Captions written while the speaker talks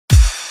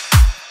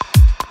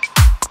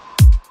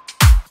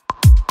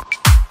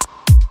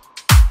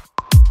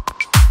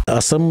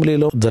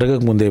అసెంబ్లీలో జరగక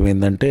ముందు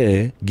ఏమైందంటే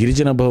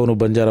గిరిజన భవన్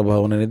బంజారా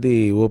భవన్ అనేది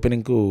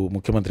ఓపెనింగ్ కు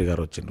ముఖ్యమంత్రి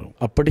గారు వచ్చిండ్రు.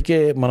 అప్పటికే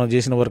మనం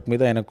చేసిన వర్క్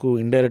మీద ఆయనకు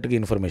ఇండైరెక్ట్ గా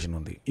ఇన్ఫర్మేషన్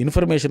ఉంది.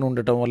 ఇన్ఫర్మేషన్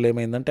ఉండటం వల్ల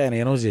ఏమైందంటే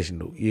ఆయన అనౌన్స్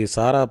చేసిండు, ఈ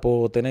సారా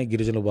పోతేనే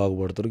గిరిజనులు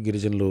బాగుపడతారు,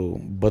 గిరిజనులు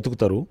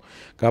బతుకుతారు,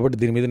 కాబట్టి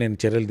దీని మీద నేను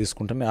చర్యలు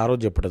తీసుకుంటానని ఆ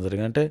రోజు చెప్పడం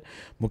జరిగింది. అంటే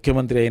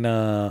ముఖ్యమంత్రి అయిన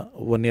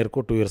 1 year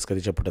 2 years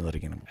అది చెప్పడం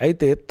జరిగింది.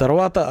 అయితే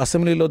తర్వాత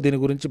అసెంబ్లీలో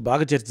దీని గురించి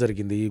బాగా చర్చ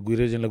జరిగింది. ఈ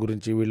గిరిజనుల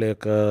గురించి, వీళ్ళ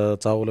యొక్క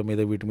చావుల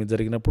మీద, వీటి మీద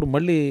జరిగినప్పుడు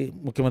మళ్ళీ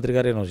ముఖ్యమంత్రి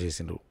గారు అనౌన్స్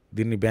చేసిండ్రు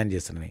దీన్ని బ్యాన్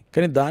చేస్తానని.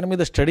 కానీ దాని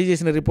మీద స్టడీ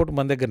చేసిన రిపోర్ట్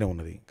మన దగ్గరనే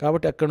ఉన్నది.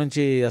 కాబట్టి అక్కడ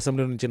నుంచి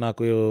అసెంబ్లీ నుంచి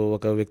నాకు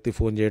ఒక వ్యక్తి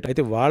ఫోన్ చేయడం,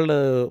 అయితే వాళ్ళ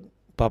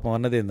పాపం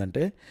అన్నది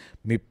ఏంటంటే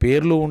మీ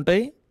పేర్లు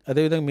ఉంటాయి,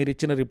 అదేవిధంగా మీరు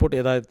ఇచ్చిన రిపోర్ట్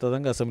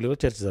యథాతథంగా అసెంబ్లీలో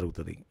చర్చ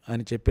జరుగుతుంది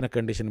అని చెప్పిన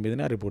కండిషన్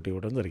మీదనే ఆ రిపోర్ట్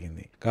ఇవ్వడం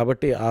జరిగింది.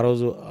 కాబట్టి ఆ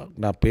రోజు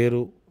నా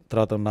పేరు,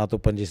 తర్వాత నాతో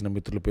పనిచేసిన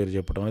మిత్రుల పేరు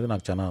చెప్పడం అనేది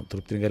నాకు చాలా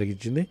తృప్తిని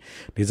కలిగించింది.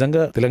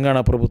 నిజంగా తెలంగాణ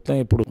ప్రభుత్వం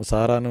ఇప్పుడు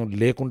సారాను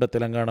లేకుండా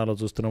తెలంగాణలో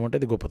చూస్తున్నామంటే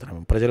అది గొప్పతనం,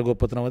 ప్రజల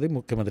గొప్పతనం, అది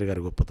ముఖ్యమంత్రి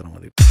గారి గొప్పతనం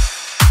అది.